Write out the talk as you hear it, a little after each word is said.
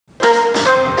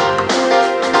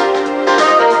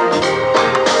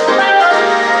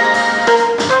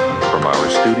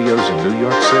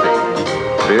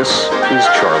This is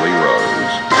Charlie Rose.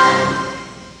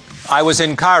 I was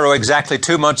in Cairo exactly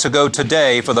 2 months ago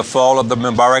today for the fall of the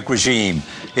Mubarak regime.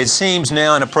 It seems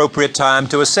now an appropriate time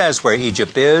to assess where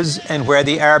Egypt is and where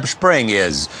the Arab Spring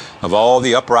is. Of all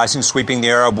the uprisings sweeping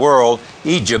the Arab world,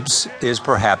 Egypt's is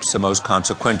perhaps the most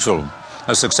consequential.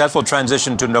 A successful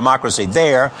transition to democracy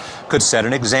there could set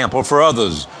an example for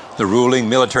others. The ruling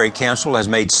military council has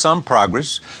made some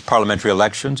progress. Parliamentary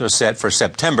elections are set for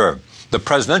September. The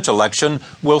presidential election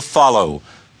will follow.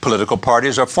 Political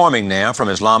parties are forming now, from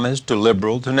Islamist to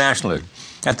liberal to nationalist.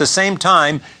 At the same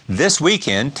time, this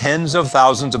weekend, tens of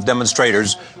thousands of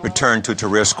demonstrators returned to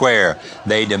Tahrir Square.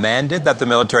 They demanded that the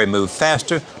military move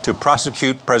faster to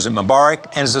prosecute President Mubarak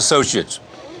and his associates.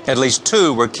 At least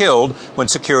 2 were killed when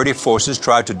security forces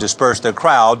tried to disperse the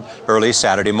crowd early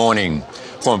Saturday morning.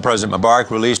 Former President Mubarak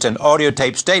released an audio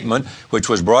tape statement which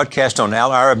was broadcast on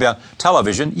Al Arabiya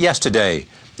television yesterday.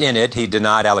 In it, he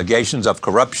denied allegations of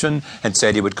corruption and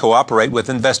said he would cooperate with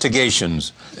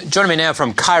investigations. Joining me now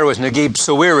from Cairo is Naguib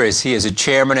Sawiris. He is the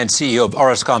chairman and CEO of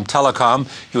Orascom Telecom.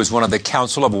 He was one of the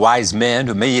Council of Wise Men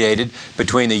who mediated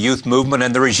between the youth movement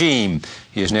and the regime.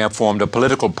 He has now formed a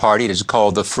political party. It is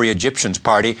called the Free Egyptians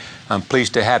Party. I'm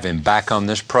pleased to have him back on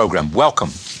this program.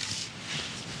 Welcome.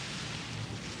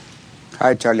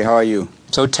 Hi, Charlie. How are you?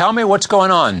 So tell me what's going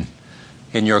on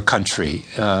in your country,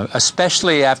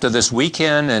 especially after this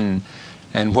weekend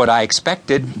and what I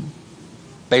expected,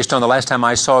 based on the last time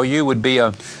I saw you, would be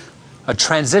a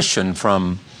transition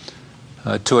from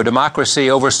to a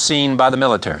democracy overseen by the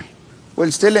military.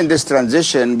 Well, still in this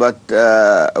transition, but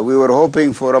we were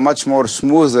hoping for a much more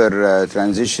smoother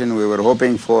transition. We were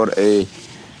hoping for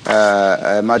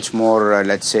a much more,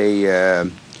 let's say,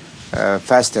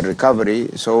 faster recovery.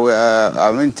 So,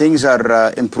 I mean, things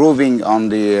are improving on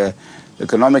the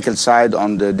economical side,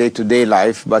 on the day-to-day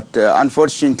life, but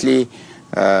unfortunately,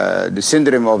 the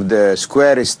syndrome of the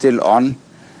square is still on.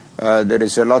 There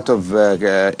is a lot of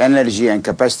energy and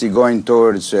capacity going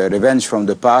towards revenge from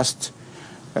the past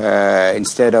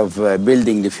instead of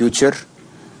building the future.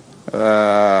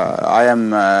 I am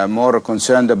more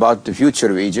concerned about the future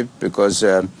of Egypt because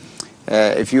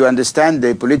if you understand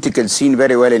the political scene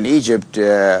very well in Egypt,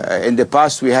 in the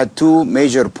past we had 2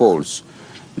 major poles.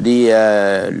 The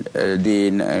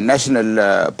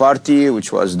National Party,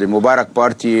 which was the Mubarak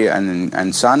Party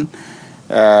and son,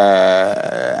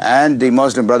 and the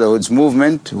Muslim Brotherhood's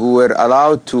movement, who were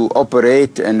allowed to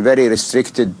operate in very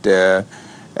restricted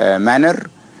manner.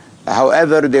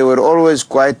 However, they were always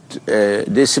quite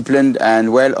disciplined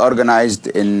and well organized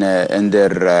in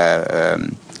their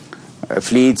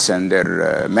fleets and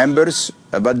their members,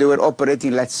 but they were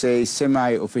operating, let's say,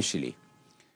 semi-officially.